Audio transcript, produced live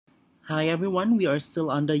Hi everyone, we are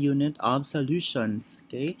still on the unit of solutions.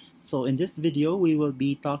 Okay, so in this video we will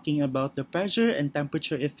be talking about the pressure and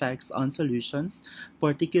temperature effects on solutions,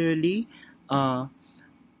 particularly uh,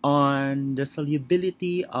 on the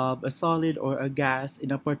solubility of a solid or a gas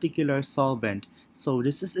in a particular solvent. So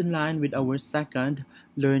this is in line with our second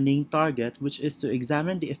learning target, which is to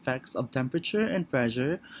examine the effects of temperature and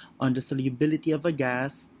pressure on the solubility of a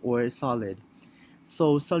gas or a solid.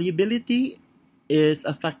 So solubility is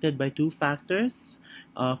affected by two factors.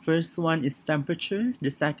 First one is temperature. The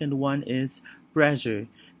second one is pressure.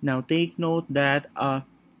 Now take note that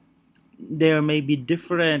there may be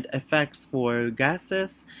different effects for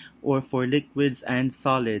gases or for liquids and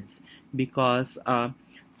solids because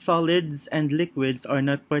solids and liquids are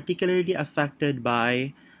not particularly affected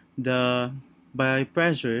the by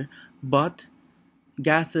pressure, but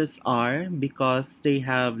gases are because they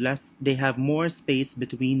have more space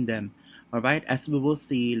between them, all right, as we will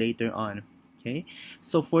see later on. Okay,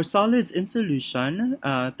 so for solids in solution,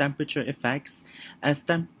 temperature effects,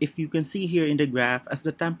 if you can see here in the graph, as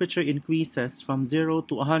the temperature increases from 0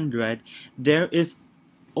 to 100, there is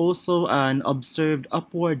also an observed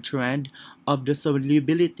upward trend of the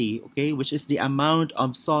solubility, okay, which is the amount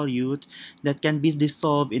of solute that can be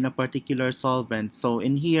dissolved in a particular solvent. So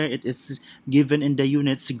in here it is given in the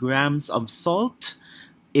units grams of salt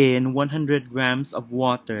in 100 grams of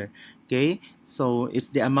water. Okay, so it's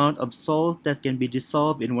the amount of salt that can be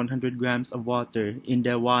dissolved in 100 grams of water in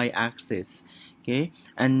the y-axis. Okay,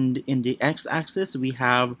 and in the x-axis we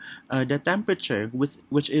have the temperature,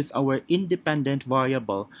 which is our independent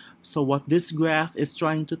variable. So what this graph is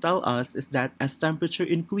trying to tell us is that as temperature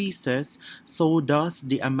increases, so does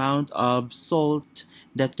the amount of salt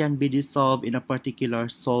that can be dissolved in a particular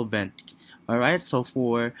solvent. Alright, so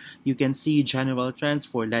for you can see general trends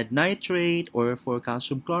for lead nitrate or for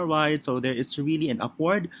calcium chloride. So there is really an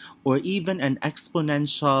upward or even an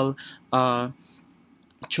exponential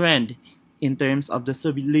trend in terms of the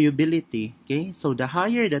solubility. Okay, so the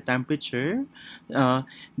higher the temperature,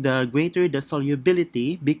 the greater the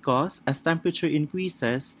solubility, because as temperature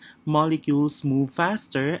increases, molecules move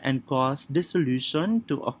faster and cause dissolution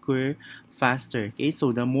to occur faster. Okay,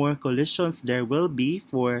 so the more collisions there will be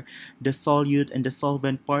for the solute and the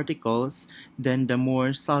solvent particles, then the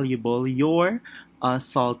more soluble your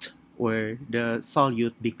salt or the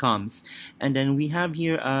solute becomes. And then we have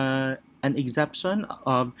here an exception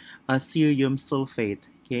of cerium sulfate,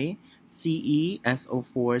 okay,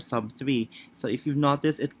 CeSO4 sub 3. So if you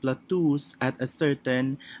notice, it plateaus at a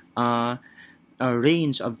certain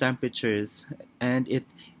range of temperatures, and it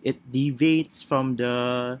deviates from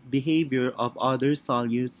the behavior of other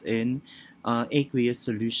solutes in aqueous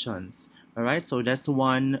solutions. All right, so that's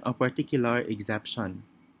one particular exception.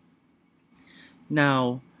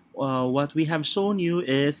 Now, what we have shown you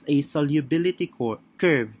is a solubility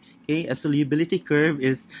curve. Okay, a solubility curve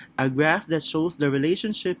is a graph that shows the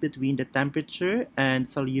relationship between the temperature and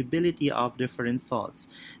solubility of different salts.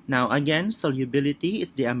 Now, again, solubility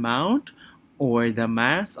is the amount or the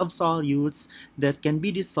mass of solutes that can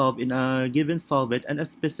be dissolved in a given solvent at a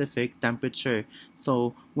specific temperature.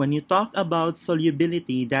 So when you talk about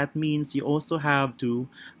solubility, that means you also have to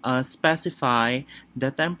specify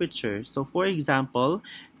the temperature. So for example,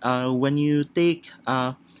 when you take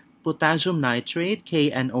potassium nitrate,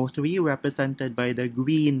 KNO3, represented by the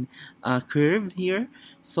green curve here,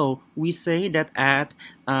 so we say that at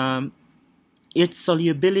its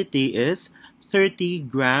solubility is 30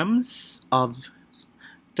 grams of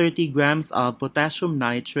 30 grams of potassium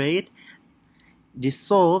nitrate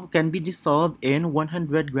can be dissolved in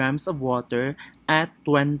 100 grams of water at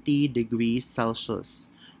 20 degrees Celsius.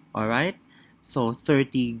 All right, so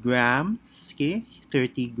 30 grams, okay,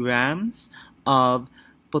 30 grams of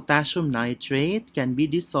potassium nitrate can be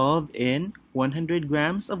dissolved in 100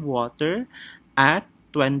 grams of water at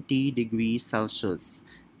 20 degrees Celsius.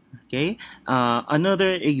 Okay,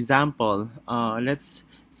 another example. Let's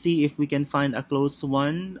see if we can find a close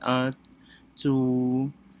one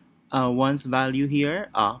to one's value here.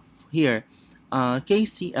 Here,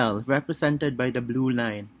 KCl, represented by the blue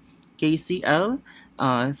line. KCl,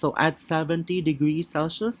 so at 70 degrees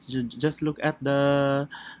Celsius, just look at the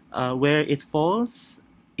where it falls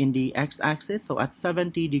in the x-axis. So at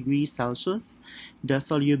 70 degrees Celsius, the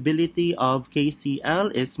solubility of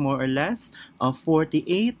KCl is more or less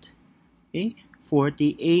 48, okay,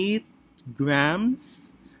 48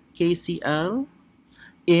 grams KCl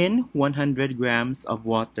in 100 grams of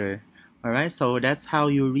water. All right, so that's how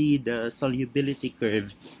you read the solubility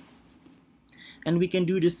curve. And we can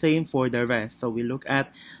do the same for the rest. So we look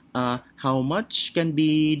at how much can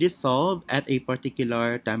be dissolved at a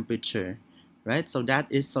particular temperature. right? So that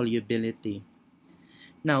is solubility.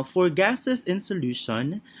 Now, for gases in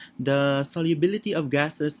solution, the solubility of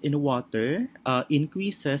gases in water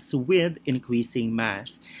increases with increasing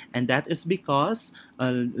mass. And that is because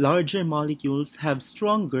larger molecules have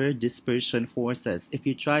stronger dispersion forces. If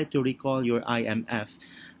you try to recall your IMF,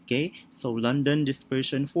 okay, so London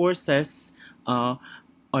dispersion forces uh,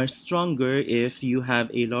 are stronger if you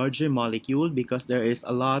have a larger molecule because there is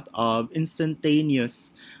a lot of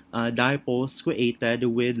instantaneous dipoles created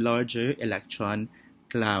with larger electron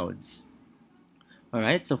clouds. All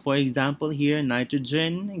right, so for example, here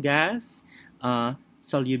nitrogen gas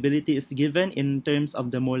solubility is given in terms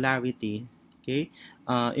of the molarity. Okay,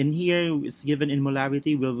 in here it's given in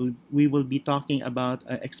molarity. We will be talking about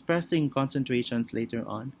expressing concentrations later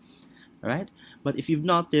on. All right, but if you've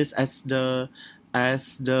noticed, as the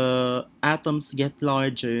atoms get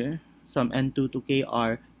larger from N2 to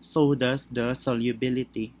Kr, so does the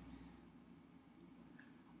solubility.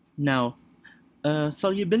 Now,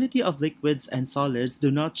 solubility of liquids and solids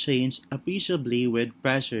do not change appreciably with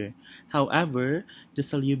pressure. However, the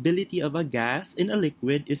solubility of a gas in a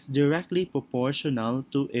liquid is directly proportional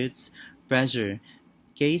to its pressure.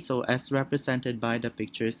 Okay, so as represented by the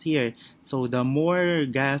pictures here. So the more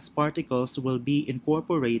gas particles will be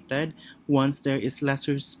incorporated once there is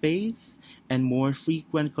lesser space and more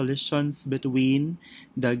frequent collisions between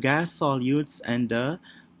the gas solutes and the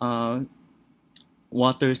uh,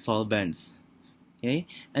 water solvents. Okay,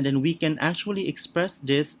 and then we can actually express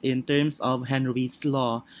this in terms of Henry's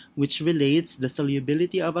law, which relates the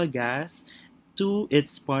solubility of a gas to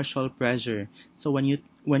its partial pressure. So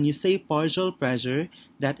when you say partial pressure,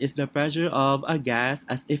 that is the pressure of a gas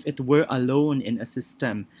as if it were alone in a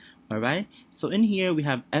system. All right. So in here we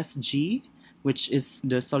have Sg, which is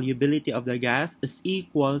the solubility of the gas, is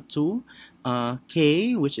equal to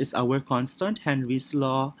K, which is our constant, Henry's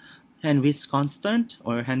constant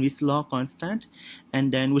or Henry's law constant,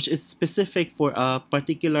 and then which is specific for a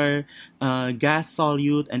particular gas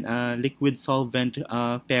solute and a liquid solvent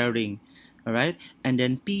pairing. All right, and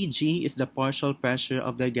then Pg is the partial pressure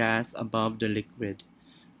of the gas above the liquid.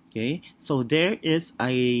 Okay, so there is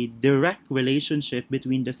a direct relationship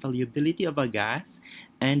between the solubility of a gas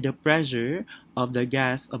and the pressure of the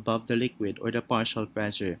gas above the liquid, or the partial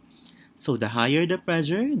pressure. So the higher the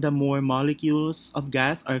pressure, the more molecules of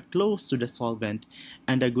gas are close to the solvent,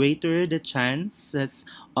 and the greater the chances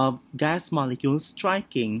of gas molecules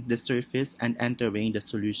striking the surface and entering the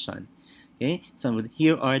solution. Okay, so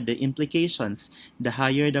here are the implications. The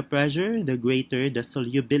higher the pressure, the greater the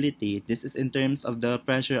solubility. This is in terms of the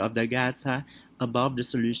pressure of the gas above the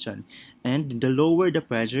solution. And the lower the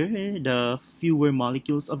pressure, the fewer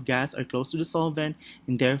molecules of gas are close to the solvent,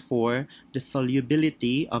 and therefore the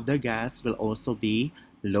solubility of the gas will also be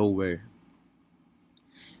lower.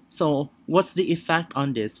 So, what's the effect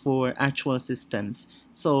on this for actual systems?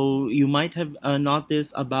 So, you might have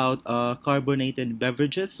noticed about carbonated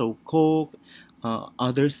beverages, so Coke,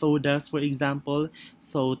 other sodas, for example.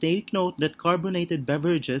 So, take note that carbonated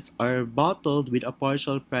beverages are bottled with a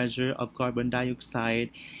partial pressure of carbon dioxide,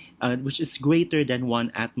 which is greater than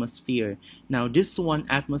 1 atmosphere. Now, this 1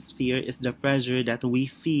 atmosphere is the pressure that we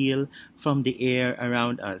feel from the air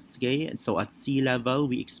around us. Okay, and so at sea level,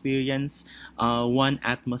 we experience 1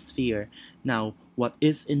 atmosphere. Now, what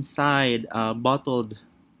is inside bottled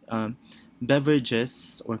um,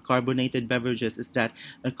 beverages or carbonated beverages is that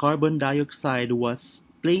a carbon dioxide was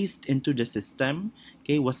placed into the system,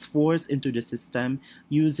 okay, was forced into the system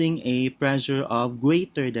using a pressure of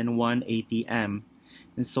greater than 1 atm.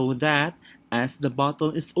 And so that as the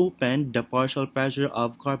bottle is opened, the partial pressure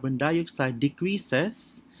of carbon dioxide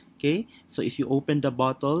decreases. Okay, so if you open the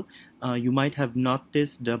bottle, you might have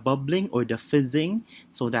noticed the bubbling or the fizzing.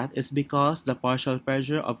 So that is because the partial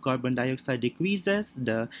pressure of carbon dioxide decreases,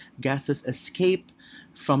 the gases escape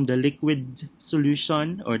from the liquid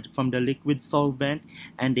solution or from the liquid solvent,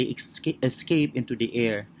 and they escape into the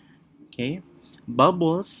air. Okay,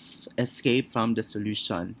 bubbles escape from the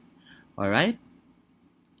solution. All right.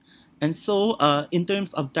 And so, in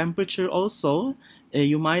terms of temperature, also,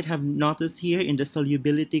 you might have noticed here in the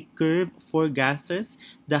solubility curve for gases,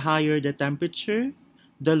 the higher the temperature,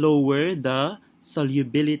 the lower the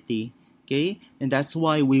solubility. Okay, and that's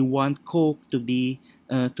why we want Coke to be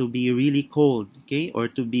really cold, okay, or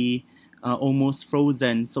to be almost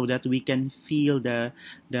frozen, so that we can feel the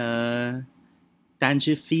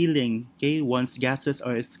tangible feeling, okay, once gases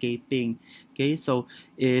are escaping. Okay, so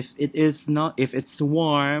if it's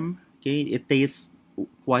warm, okay, it tastes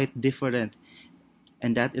quite different,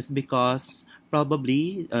 and that is because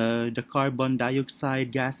probably the carbon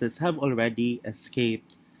dioxide gases have already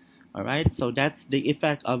escaped. All right, so that's the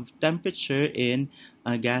effect of temperature in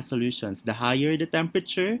gas solutions. The higher the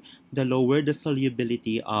temperature, the lower the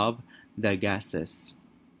solubility of the gases.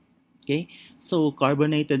 Okay, so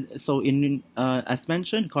as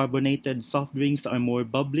mentioned, carbonated soft drinks are more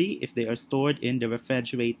bubbly if they are stored in the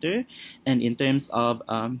refrigerator. And in terms of,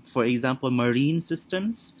 for example, marine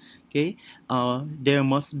systems, okay, there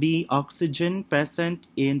must be oxygen present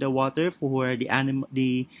in the water for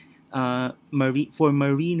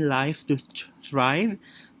marine life to thrive.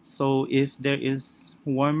 So if there is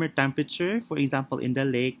warmer temperature, for example, in the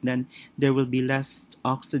lake, then there will be less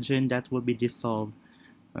oxygen that will be dissolved.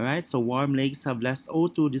 All right, so warm lakes have less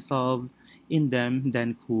O2 dissolved in them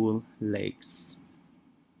than cool lakes.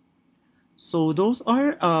 So those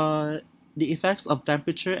are the effects of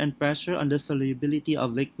temperature and pressure on the solubility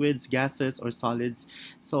of liquids, gases, or solids.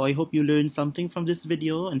 So I hope you learned something from this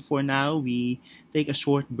video. And for now, we take a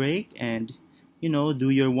short break and, do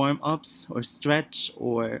your warm-ups or stretch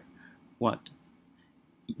or what?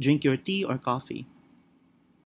 Drink your tea or coffee.